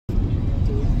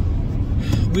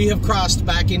We have crossed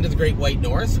back into the Great White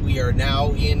North. We are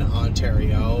now in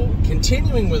Ontario,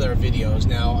 continuing with our videos.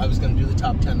 Now, I was going to do the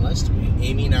top 10 list.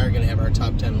 Amy and I are going to have our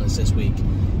top 10 list this week.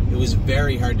 It was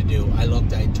very hard to do. I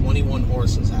looked at 21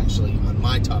 horses, actually, on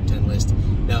my top 10 list.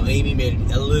 Now, Amy made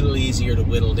it a little easier to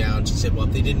whittle down. She said, well,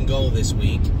 if they didn't go this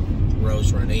week,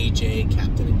 Rose Run AJ,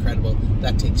 Captain Incredible,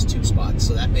 that takes 2 spots.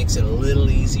 So that makes it a little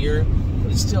easier,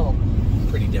 but it's still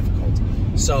pretty difficult.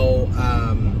 So,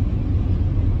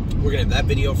 we're going to have that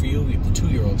video for you. We have the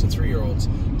 2-year-olds, the 3-year-olds,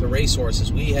 the race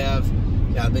horses. We have,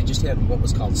 they just had what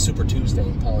was called Super Tuesday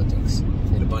in politics.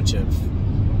 They had a bunch of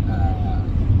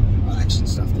election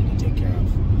stuff they need to take care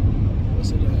of. What was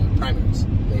it? Primaries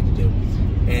they had to do.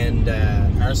 And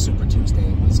our Super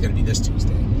Tuesday is going to be this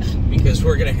Tuesday because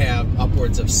we're going to have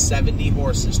upwards of 70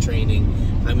 horses training.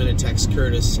 I'm going to text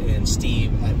Curtis and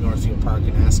Steve at Northfield Park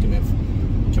and ask them if,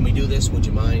 can we do this? Would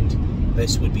you mind?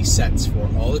 This would be sets for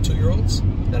all the 2-year-olds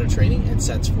that are training and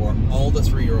sets for all the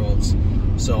 3-year-olds.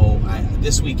 So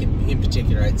this week in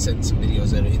particular, I'd sent some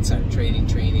videos out of insider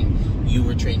training. You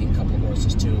were training a couple of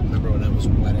horses too. Remember when I was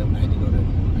wet out and I had to go to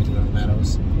the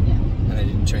meadows? Yeah. And I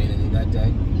didn't train any that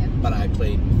day. Yeah. But I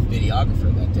played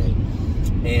videographer that day.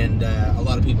 And a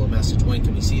lot of people have messaged, when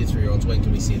can we see the 3-year-olds? When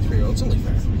can we see the 3-year-olds? Only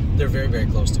fair. They're very, very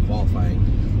close to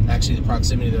qualifying. Actually, the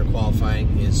proximity of their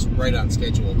qualifying is right on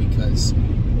schedule because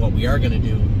what we are going to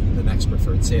do, the next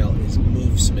preferred sale, is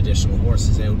move some additional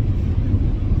horses out,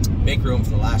 make room for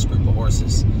the last group of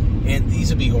horses. And these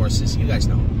will be horses, you guys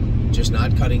know, just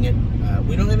not cutting it.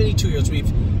 We don't have any 2-year-olds. We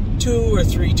have 2 or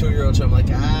 3 2-year-olds. I'm like,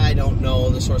 I don't know,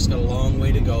 this horse got a long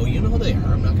way to go. You know who they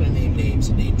are. I'm not going to name names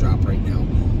and name drop right now.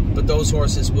 But those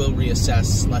horses will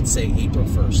reassess, let's say, April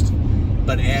 1st.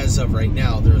 But as of right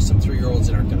now, there are some 3-year-olds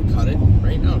that aren't going to cut it.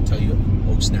 Right now, I'll tell you,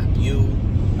 Oak Snap U,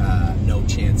 No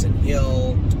Chance in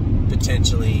Hill,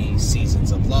 potentially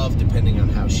Seasons of Love, depending on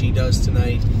how she does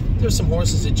tonight. There's some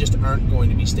horses that just aren't going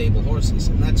to be stable horses,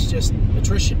 and that's just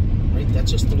attrition, right?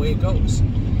 That's just the way it goes.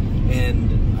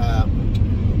 And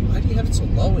why do you have it so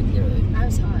low in here? I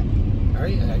was hot. All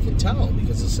right, I can tell,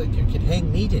 because it's like you can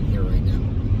hang meat in here right now.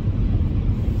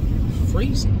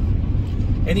 Freezing.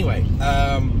 Anyway,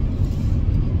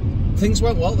 things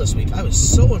went well this week. I was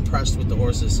so impressed with the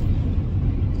horses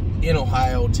in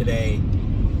Ohio today.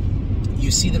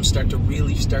 You see them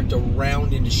really start to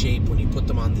round into shape when you put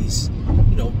them on these,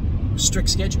 strict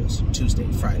schedules. Tuesday,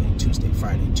 Friday, Tuesday,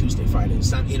 Friday, Tuesday, Friday.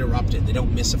 It's not interrupted. They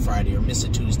don't miss a Friday or miss a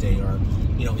Tuesday, or,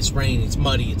 it's raining, it's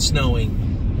muddy, it's snowing.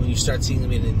 When you start seeing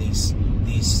them in these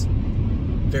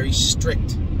very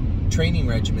strict training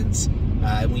regimens,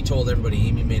 and we told everybody,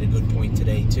 Amy made a good point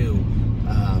today too,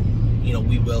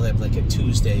 we will have like a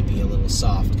Tuesday be a little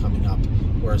soft coming up,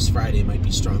 whereas Friday might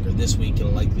be stronger. This week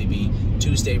it'll likely be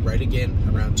Tuesday right again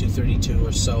around 2:32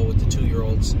 or so with the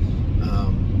 2-year-olds.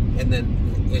 And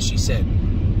then, as she said,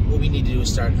 what we need to do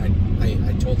is start,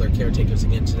 I told our caretakers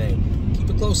again today, keep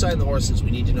a close eye on the horses.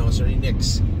 We need to know, is there any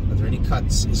nicks? Are there any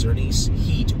cuts? Is there any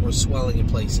heat or swelling in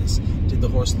places? Did the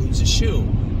horse lose a shoe?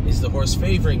 Is the horse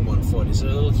favoring one foot? Is there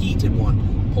a little heat in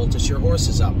one? Poultice your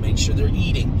horses up. Make sure they're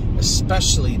eating,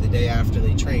 especially the day after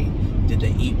they train. Did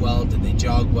they eat well? Did they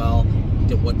jog well?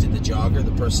 What did the jogger,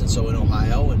 the person, so in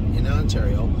Ohio and in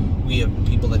Ontario, we have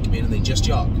people that come in and they just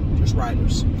jog, just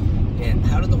riders. And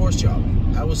how did the horse jog?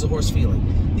 How was the horse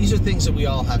feeling? These are things that we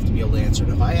all have to be able to answer.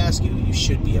 And if I ask you, you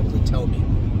should be able to tell me.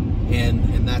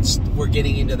 And that's, we're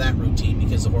getting into that routine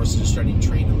because the horses are starting to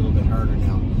train a little bit harder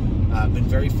now. I've been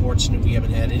very fortunate we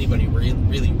haven't had anybody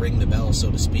really ring the bell,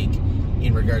 so to speak,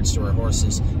 in regards to our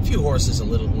horses. A few horses a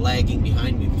little lagging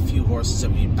behind me, a few horses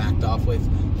that we had backed off with,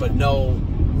 but no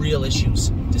real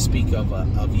issues to speak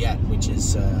of yet, which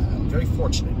is very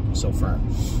fortunate so far.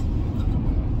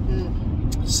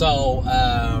 So,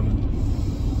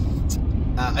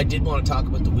 I did want to talk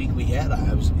about the week we had.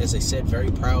 I was, as I said, very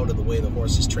proud of the way the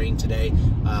horses trained today.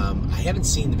 I haven't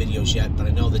seen the videos yet, but I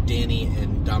know that Danny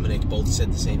and Dominic both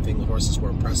said the same thing. The horses were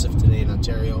impressive today in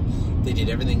Ontario. They did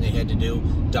everything they had to do.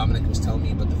 Dominic was telling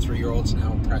me about the 3-year-olds and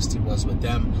how impressed he was with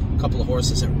them. A couple of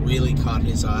horses that really caught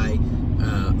his eye,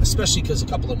 especially because a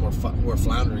couple of them were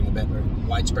floundering a bit.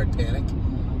 Widespread Panic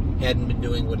hadn't been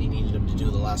doing what he needed him to do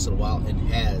the last little while,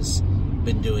 and has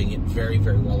been doing it very,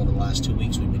 very well over the last 2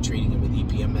 weeks. We've been treating him with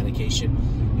EPM medication,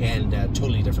 and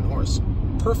totally different horse.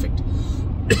 Perfect.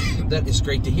 That is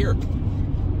great to hear.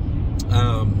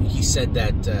 He said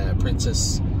that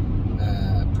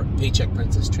Paycheck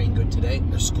Princess trained good today.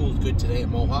 They're schooled good today at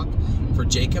Mohawk. For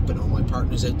Jacob and all my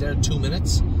partners out there, 2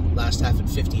 minutes. Last half at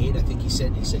 58, I think he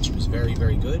said. He said she was very,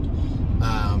 very good.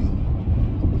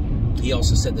 He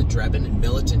also said that Drebin and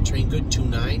Militant trained good,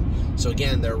 2.9. So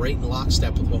again, they're right in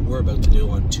lockstep with what we're about to do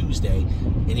on Tuesday.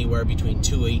 Anywhere between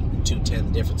 2.8 and 2.10.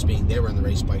 The difference being they were on the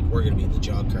race bike. We're going to be in the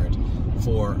jog cart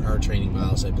for our training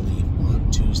miles, I believe, on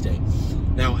Tuesday.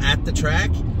 Now at the track,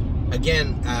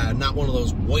 again, not one of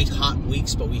those white hot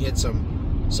weeks, but we hit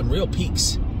some real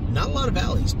peaks. Not a lot of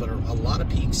valleys, but a lot of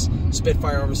peaks.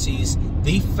 Spitfire Overseas,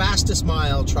 the fastest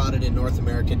mile trotted in North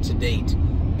America to date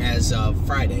as of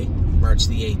Friday, March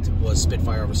the 8th, was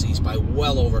Spitfire Overseas by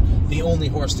well over. The only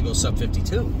horse to go sub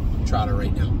 52 trotter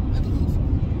right now, I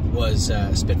believe, was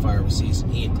Spitfire Overseas,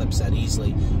 and he eclipsed that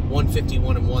easily.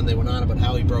 151-1. They went on about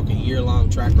how he broke a year-long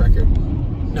track record.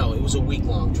 No, it was a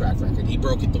week-long track record. He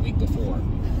broke it the week before,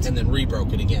 and then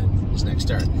re-broke it again his next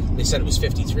start. They said it was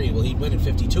 53. Well, he'd win at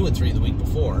 52-3 the week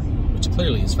before, which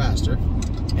clearly is faster,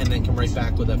 and then come right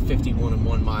back with a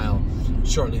 51-1 mile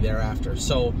shortly thereafter.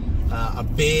 So a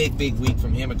big week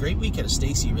from him. A great week out of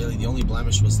Stacy, really. The only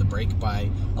blemish was the break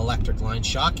by Electric Line.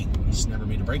 Shocking. He's never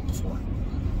made a break before.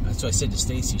 So I said to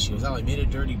Stacy, she goes, oh, he made a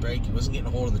dirty break. He wasn't getting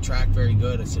a hold of the track very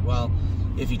good. I said, well,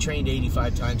 if he trained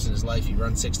 85 times in his life, he'd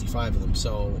run 65 of them.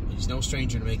 So he's no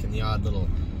stranger to making the odd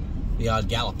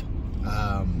gallop.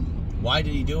 Why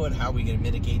did he do it? How are we going to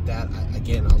mitigate that?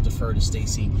 Again, I'll defer to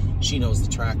Stacy. She knows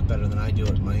the track better than I do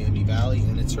at Miami Valley,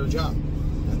 and it's her job.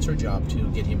 That's her job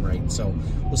to get him right. So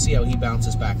we'll see how he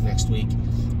bounces back next week.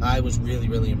 I was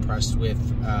really impressed with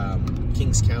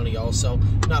Kings County also.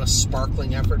 Not a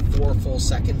sparkling effort, 4 full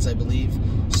seconds, I believe,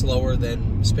 slower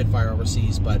than Spitfire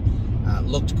Overseas, but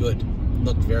looked good.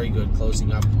 Looked very good,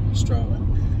 closing up strong.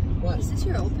 What? Is this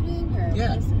your opening? Or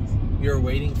yeah. what is this? You're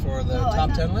waiting for the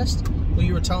top 10 list? Well,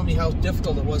 you were telling me how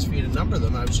difficult it was for you to number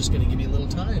them. I was just going to give you a little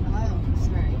time. Oh,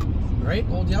 sorry. All right,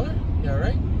 Old Yeller? You all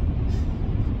right?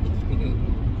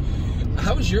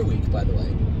 How was your week, by the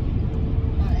way?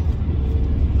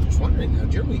 Why? Just wondering,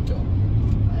 how'd your week go?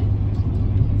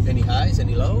 What? Any highs,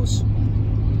 any lows?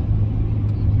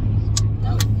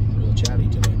 No. Real chatty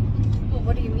today. Well,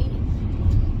 what do you mean?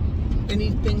 Any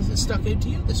things that stuck out to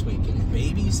you this week? Any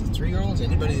babies, 3-year-olds,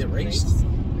 anybody that raced?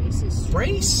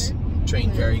 Brace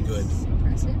trained very good.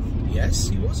 Impressive. Yes,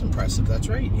 he was impressive. That's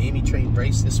right. Amy trained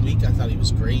Brace this week. I thought he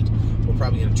was great. We're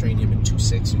probably going to train him in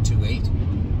 2.6 or 2.8.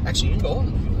 Actually, you can go on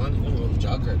him if you want. You can go on the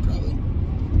jog cart probably.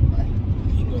 What?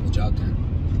 You can go on the jog cart.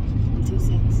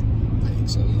 2.6. I think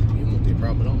so. Yeah, it won't be a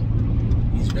problem at all.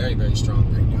 He's very strong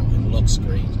right now and looks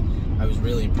great. I was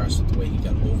really impressed with the way he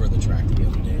got over the track the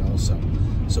other day also.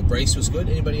 So Brace was good.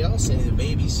 Anybody else? Any of the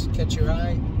babies catch your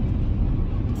eye?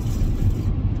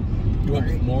 You went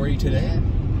with Maury today? Yeah.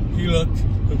 He looked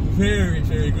very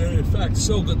good. In fact,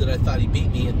 so good that I thought he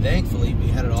beat me, and thankfully we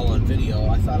had it all on video.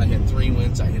 I thought I had 3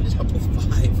 wins. I ended up with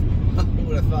 5. Who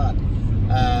would have thought?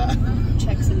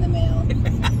 Checks in the mail.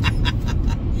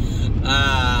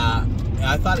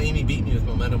 I thought Amy beat me with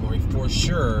Momentum Maury for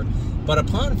sure, but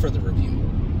upon further review,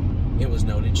 it was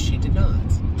noted she did not.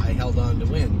 I held on to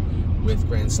win with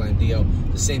Grand Slam Dio.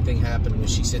 The same thing happened when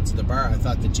she sits at the bar. I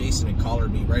thought that Jason had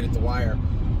collared me right at the wire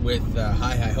with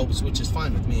High Hopes, which is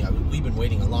fine with me. We've been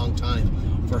waiting a long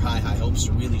time for High Hopes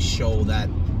to really show that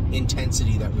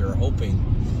intensity that we were hoping,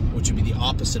 which would be the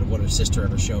opposite of what her sister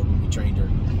ever showed when we trained her.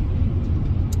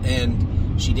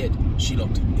 And she did. She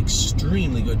looked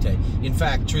extremely good today. In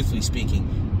fact, truthfully speaking,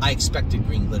 I expected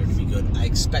Green Glitter to be good. I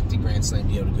expected Grand Slam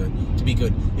Dio to be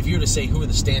good. If you were to say who are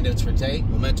the standouts for today,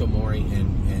 Memento Mori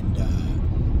and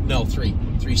no, three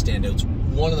standouts.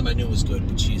 One of them I knew was good,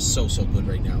 but she is so good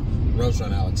right now. Rose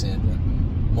Run Alexandra,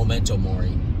 Memento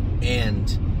Mori, and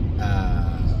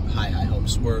High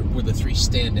Hopes were the 3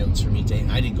 standouts for me today.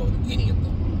 And I didn't go with any of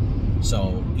them.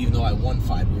 So even though I won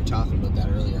 5, we were talking about that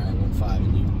earlier. I won 5,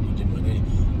 and you didn't win any.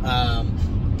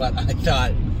 But I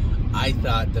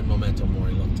thought that Memento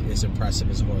Mori looked as impressive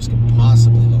as a horse could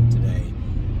possibly look today.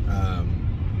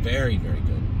 Very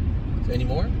good. Any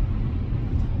more?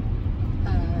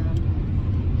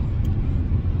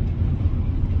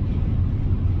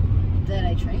 That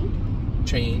I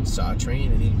trained? Saw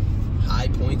train. Any high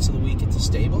points of the week at the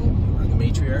stable? You were the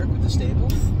matriarch of the stable.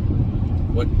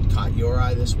 What caught your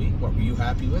eye this week? What were you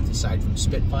happy with, aside from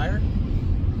Spitfire?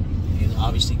 And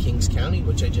obviously Kings County,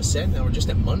 which I just said. Now we're just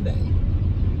at Monday.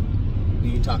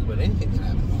 You can talk about anything that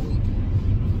happened all week.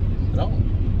 At all.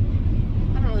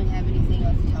 I don't really have anything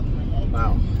off the top of my head.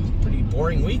 Wow. Pretty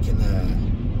boring week in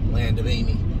the land of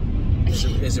Amy,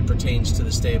 as it pertains to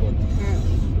the stable.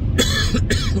 Apparently.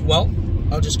 Well,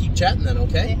 I'll just keep chatting then,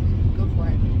 okay? Go for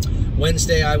it.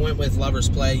 Wednesday, I went with Lover's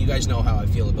Play. You guys know how I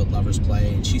feel about Lover's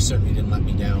Play, and she certainly didn't let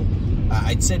me down.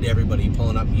 I'd said to everybody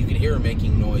pulling up, you could hear her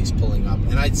making noise pulling up,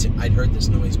 and I'd heard this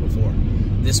noise before.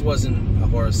 This wasn't a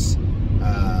horse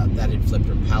that had flipped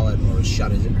her palate or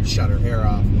shut her hair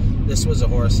off. This was a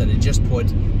horse that had just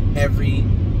put every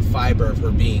fiber of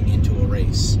her being into a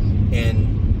race.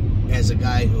 And as a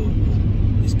guy who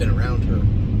has been around her,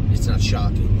 it's not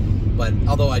shocking. But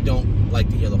although I don't like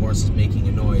to hear the horses making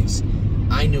a noise,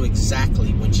 I knew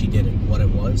exactly when she did it, what it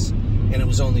was. And it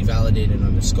was only validated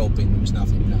under scoping. There was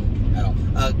nothing at all.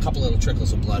 A couple little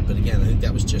trickles of blood, but again, I think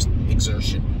that was just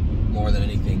exertion more than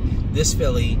anything. This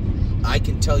filly, I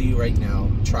can tell you right now,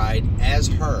 tried as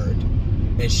hard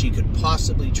as she could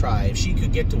possibly try. If she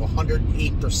could get to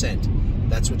 108%,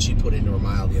 that's what she put into her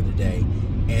mile the other day.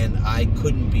 And I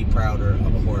couldn't be prouder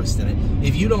of a horse than it.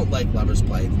 If you don't like Lover's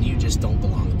Play, then you just don't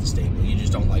belong at the stable. You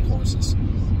just don't like horses.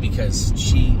 Because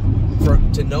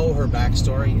to know her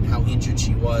backstory and how injured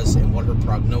she was and what her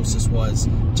prognosis was,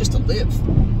 just to live,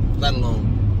 let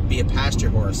alone be a pasture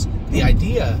horse. The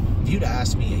idea, if you'd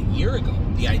asked me a year ago,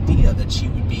 the idea that she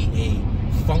would be a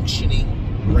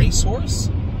functioning racehorse,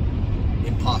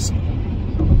 impossible.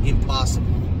 Impossible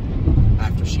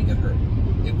after she got hurt.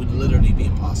 It would literally be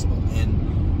impossible.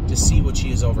 And to see what she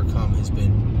has overcome has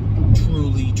been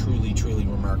truly, truly, truly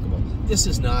remarkable. This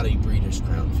is not a Breeders'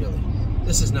 Crown filly.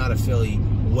 This is not a filly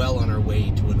well on her way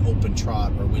to an open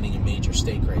trot or winning a major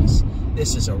stake race.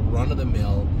 This is a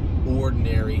run-of-the-mill,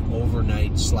 ordinary,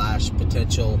 overnight /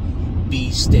 potential B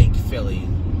stake filly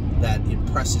that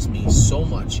impresses me so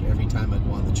much every time I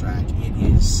go on the track. It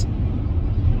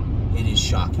is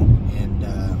shocking,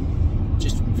 and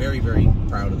just very, very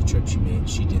proud of the trip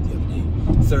she did the other day.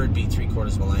 Third, beat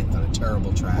 3/4 of a length on a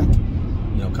terrible track.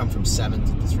 You know, come from 7th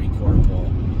at the 3/4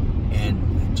 pole,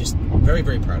 and just very,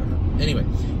 very proud of her. Anyway,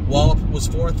 Wallop was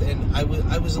 4th, and I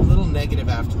was a little negative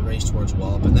after the race towards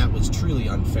Wallop, and that was truly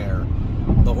unfair.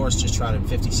 The horse just trotted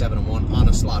 57-1 on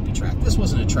a sloppy track. This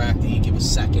wasn't a track that you give a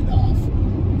second off.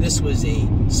 This was a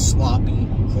sloppy,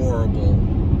 horrible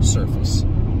surface,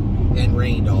 and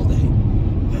rained all day.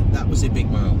 And that was a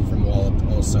big mile from Wallop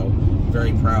also.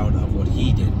 Very proud of what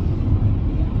he did.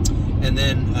 And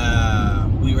then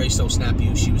we raced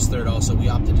O'Snap-U. She was 3rd also. We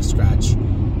opted to scratch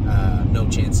No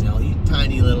Chance in Hell.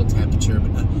 Tiny little temperature,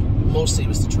 but mostly it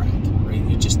was the track. Right?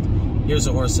 Here's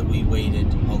a horse that we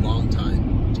waited a long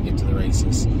time to get to the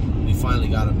races. We finally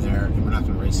got him there, and we're not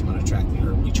going to race him on a track that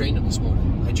hurt. We trained him this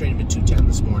morning. I trained him at 210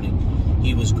 this morning.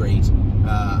 He was great.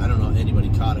 I don't know if anybody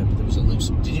caught it, but there was a loose...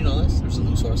 Did you know this? There was a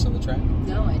loose horse on the track?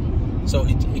 No, I didn't. So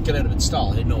it got out of its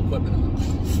stall. It had no equipment on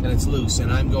it. And it's loose,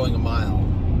 and I'm going a mile,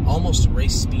 almost a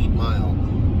race speed mile.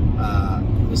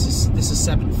 This is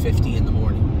 7:50 in the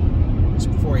morning. It's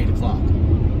before 8 o'clock.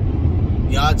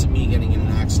 The odds of me getting in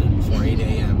an accident before 8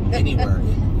 a.m. anywhere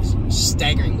is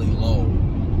staggeringly low.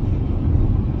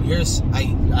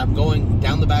 I'm going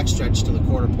down the backstretch to the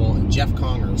quarter pole, and Jeff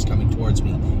Conger is coming towards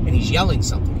me, and he's yelling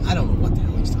something. I don't know what the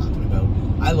hell he's talking about.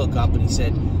 I look up, and he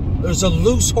said, "There's a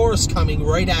loose horse coming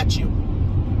right at you."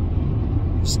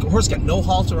 This horse got no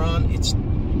halter on. It's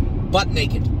butt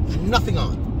naked. Nothing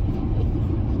on.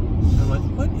 I'm like,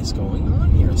 what is going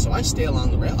on here? So I stay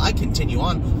along the rail. I continue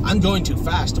on. I'm going too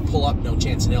fast to pull up No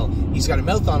Chance in Hell. He's got a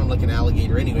mouth on him like an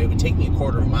alligator anyway. It would take me a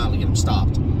quarter of a mile to get him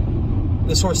stopped.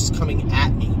 This horse is coming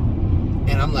at me.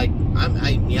 And I'm like,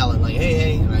 I'm yelling like, hey,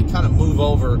 hey. And I kind of move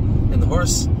over. And the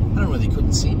horse, I don't know whether he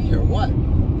couldn't see me or what.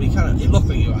 But it looked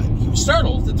like he was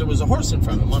startled that there was a horse in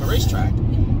front of him on a racetrack.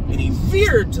 And he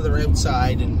veered to the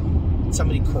outside, and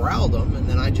somebody corralled him. And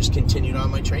then I just continued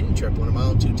on my training trip, 1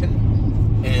 mile and 2:10.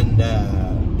 And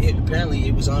apparently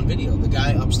it was on video. The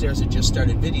guy upstairs had just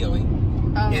started videoing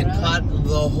and caught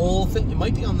the whole thing. It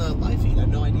might be on the live feed. I have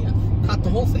no idea. Caught the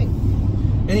whole thing.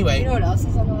 Anyway. You know what else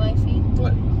is on the live feed?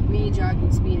 What? Me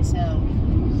jogging Speed of Sound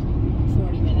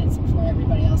 40 minutes before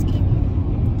everybody else came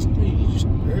out. Just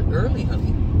early,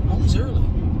 honey. Always early.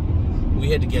 We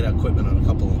had to get equipment on a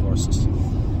couple of horses.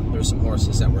 There were some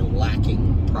horses that were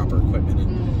lacking proper equipment.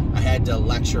 And I had to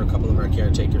lecture a couple of our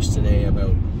caretakers today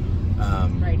about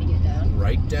writing it down.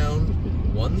 Write down,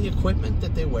 one, the equipment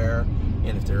that they wear,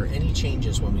 and if there are any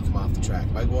changes when we come off the track.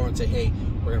 If I go over and say, hey,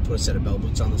 we're going to put a set of bell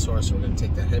boots on this horse, or we're going to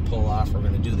take that head pull off, or we're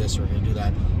going to do this, or we're going to do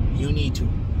that, you need to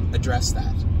address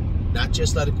that. Not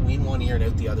just let it go in one ear and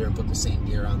out the other and put the same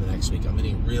gear on the next week. I'm going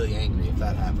to get really angry if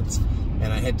that happens.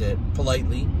 And I had to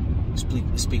politely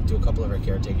speak to a couple of our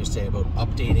caretakers today about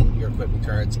updating your equipment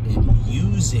cards and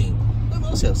using... Look at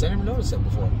those hills. I never noticed that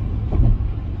before.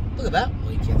 Look at that.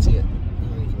 Well, you can't see it.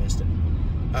 I think you missed it.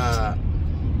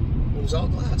 It was all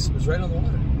glass. It was right on the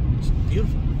water. It was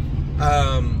beautiful.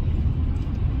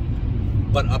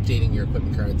 But updating your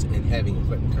equipment cards and having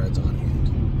equipment cards on hand.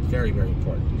 Very, very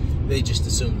important. They just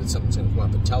assume that something's going to come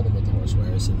up and tell them what the horse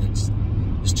wears, and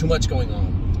there's too much going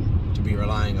on to be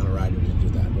relying on a rider to do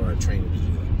that or a trainer to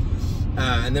do that.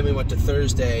 And then we went to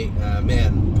Thursday.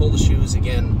 Man, pull the shoes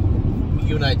again.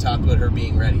 You and I talked about her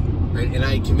being ready, right? And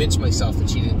I convinced myself that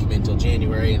she didn't come in until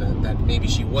January, and that maybe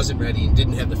she wasn't ready and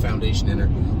didn't have the foundation in her,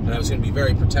 and I was going to be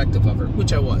very protective of her,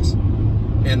 which I was.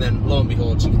 And then, lo and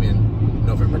behold, she came in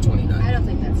November 29th. I don't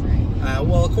think that's right.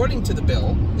 Well, according to the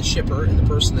bill, the shipper and the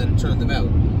person that had turned them out,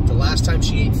 the last time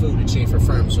she ate food at Schaefer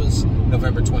Farms was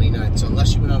November 29th. So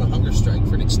unless she went on a hunger strike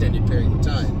for an extended period of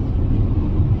time,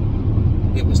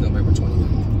 it was November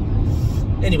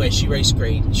 29th. Anyway, she raced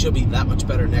great. She'll be that much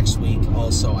better next week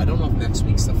also. I don't know if next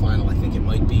week's the final. I think it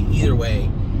might be. Either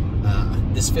way,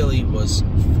 this filly was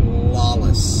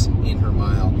flawless in her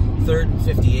mile. Third and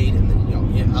 58, and then,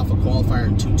 Alpha qualifier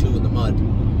and 2-2 in the mud.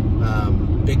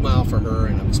 Big mile for her,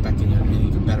 and I'm expecting an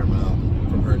even better mile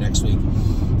from her next week.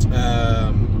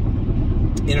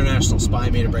 International Spy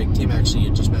made a break. Tim actually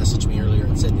had just messaged me earlier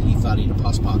and said that he thought he had a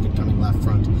pus pocket coming left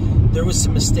front. There was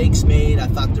some mistakes made. I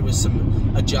thought there was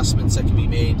some adjustments that could be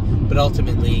made, but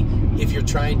ultimately, if you're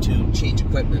trying to change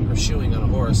equipment or shoeing on a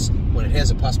horse when it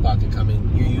has a pus pocket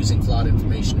coming, you're using flawed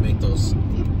information to make those,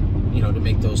 to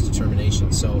make those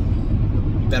determinations. So,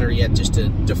 better yet, just to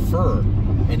defer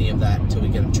any of that until we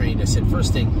get him trained. I said,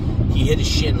 first thing, he hit his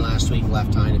shin last week,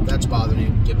 left hind. If that's bothering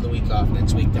him, give him the week off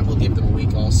next week. Then we'll give them a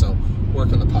week also.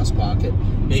 Work on the pus pocket.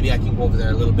 Maybe I can go over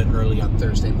there a little bit early on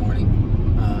Thursday morning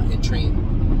and train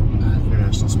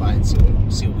International Spy and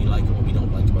see what we like and what we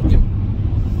don't like about him.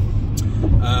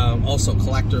 Also,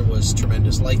 Collector was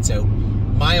tremendous. Lights out.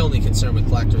 My only concern with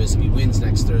Collector is if he wins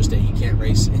next Thursday, he can't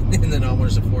race in the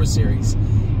Non-Winners of 4 series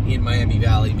in Miami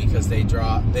Valley because they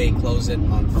close it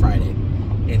on Friday.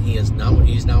 And he's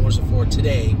Non-Winners of 4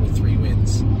 today with 3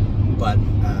 wins. But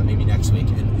maybe next week.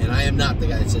 And I am not the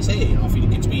guy that says, hey, if you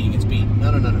get speed, you get speed.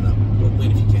 No.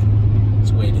 Win if you can.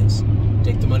 That's the way it is.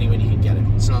 Take the money when you can get it.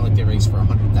 It's not like they race for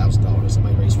 $100,000. They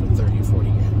might race for 30 or 40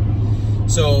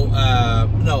 grand. So,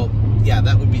 no, yeah,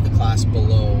 that would be the class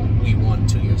below we won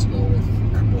 2 years ago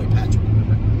with our boy Patrick,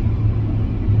 remember?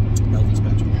 Elvis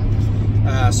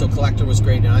Patrick. So Collector was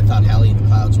great, and I thought Hallie in the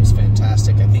Clouds was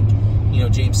fantastic. I think,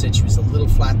 James said she was a little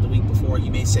flat the week before. You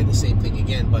may say the same thing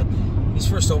again, but he's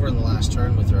first over in the last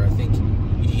turn with her. I think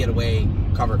if you get away,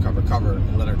 cover,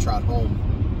 and let her trot home,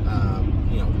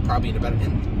 probably in a better...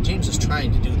 And James is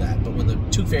trying to do that, but when the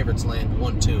 2 favorites land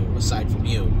 1-2, aside from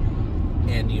you,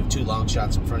 and you have 2 long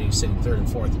shots in front of you sitting 3rd and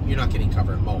 4th, you're not getting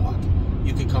cover in Mohawk.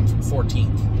 You could come from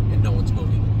 14th, and no one's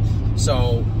moving.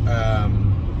 So,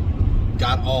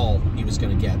 got all he was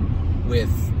going to get with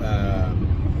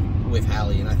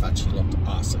Hallie, and I thought she looked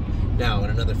awesome. Now,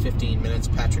 in another 15 minutes,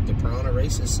 Patrick DePrana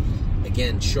races.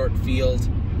 Again, short field,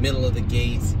 middle of the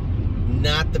gate.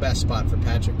 Not the best spot for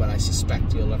Patrick, but I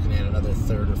suspect you're looking at another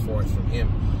 3rd or 4th from him.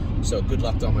 So good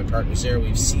luck to all my partners there. We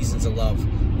have Seasons of Love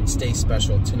and Stay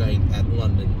Special tonight at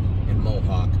London and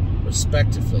Mohawk,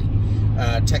 respectively.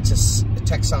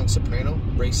 Texan Soprano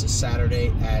races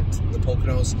Saturday at the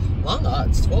Poconos. Long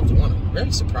odds, 12-1. I'm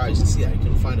very surprised to see that. I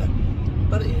couldn't find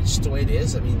but it's just the way it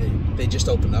is. I mean, they just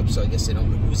opened up, so I guess they don't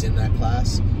know who's in that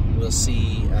class. We'll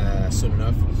see soon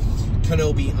enough.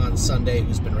 Kenobi on Sunday,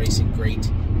 who's been racing great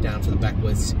down for the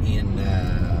Beckwiths in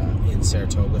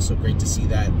Saratoga, so great to see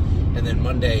that. And then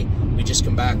Monday, we just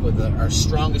come back with our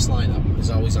strongest lineup, as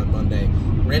always on Monday.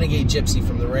 Renegade Gypsy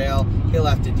from the rail. He'll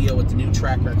have to deal with the new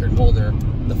track record holder,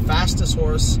 the fastest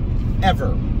horse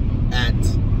ever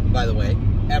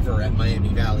ever at Miami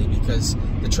Valley, because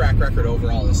the track record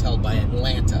overall is held by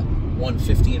Atlanta,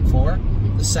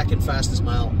 150-4. The second fastest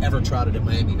mile ever trotted at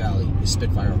Miami Valley is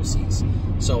Spitfire Overseas.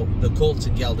 So the Colts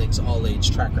and Geldings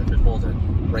all-age track record holder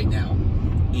right now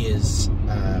is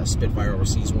Spitfire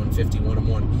Overseas,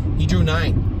 150-1-1. He drew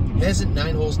 9. Hasn't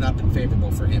 9 holes not been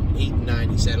favorable for him? 8 and 9.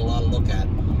 He's had a lot of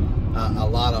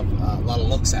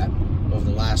looks at over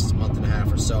the last month and a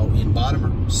half or so in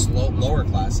lower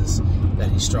classes that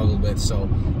he struggled with. So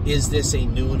is this a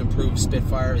new and improved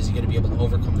Spitfire? Is he going to be able to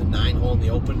overcome the 9 hole in the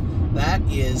Open? That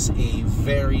is a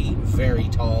very, very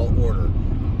tall order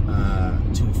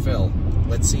to fill.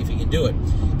 Let's see if he can do it.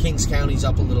 Kings County's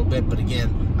up a little bit, but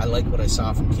again, I like what I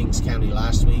saw from Kings County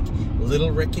last week. A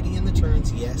little rickety in the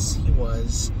turns, yes, he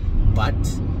was, but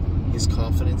his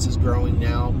confidence is growing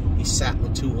now. He sat in the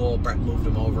 2-hole. Brett moved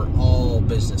him over. All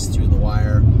business through the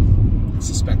wire. I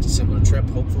suspect a similar trip,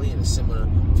 hopefully, and a similar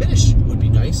finish would be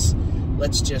nice.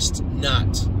 Let's just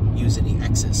not use any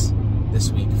X's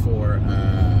this week for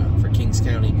Kings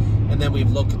County. And then we have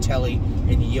Locatelli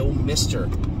and Yo Mister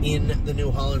in the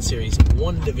New Holland Series.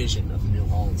 One division of the New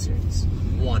Holland Series.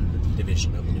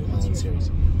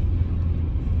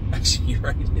 Actually, you're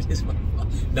right. It is one.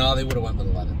 No, they would have went with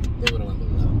 11.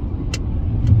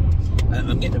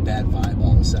 I'm getting a bad vibe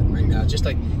all of a sudden right now. Just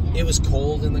like it was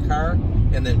cold in the car,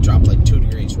 and then it dropped like 2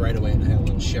 degrees right away, and I had a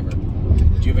little shiver.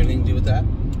 Do you have anything to do with that?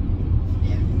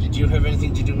 Yeah. Did you have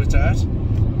anything to do with that?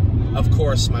 Of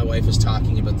course, my wife is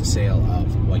talking about the sale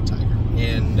of White Tiger.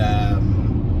 And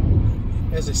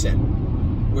as I said,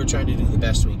 we're trying to do the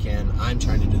best we can. I'm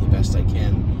trying to do the best I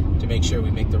can to make sure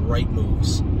we make the right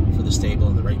moves for the stable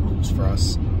and the right moves for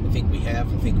us. I think we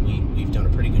have. I think we've done a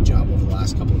pretty good job over the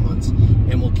last couple of months.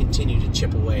 And we'll continue to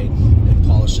chip away and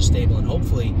polish the stable. And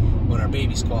hopefully, when our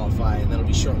babies qualify, and that'll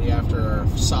be shortly after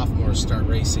our sophomores start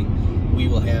racing, we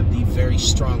will have the very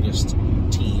strongest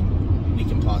team we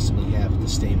can possibly have at the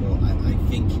stable.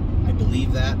 I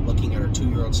believe that, looking at our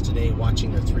 2-year-olds today,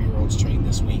 watching our 3-year-olds train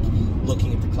this week,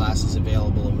 looking at the classes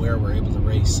available and where we're able to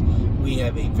race, we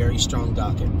have a very strong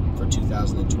docket for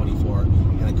 2024,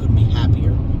 and I couldn't be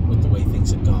happier with the way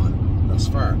things have gone thus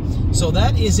far. So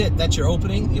that is it. That's your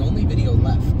opening. The only video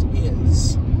left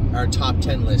is our top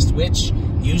 10 list, which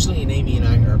usually Amy and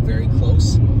I are very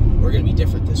close. We're going to be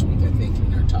different this week, I think,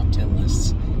 in our top 10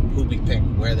 lists. Who we pick,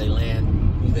 where they land,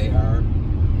 who they are.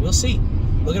 We'll see.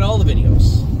 Look at all the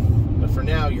videos. But for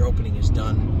now, your opening is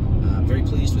done. Very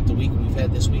pleased with the week we've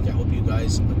had this week. I hope you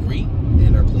guys agree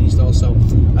and are pleased also.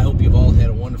 I hope you've all had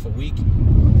a wonderful week,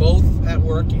 both at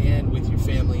work and with your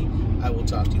family. I will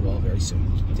talk to you all very soon.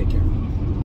 Take care.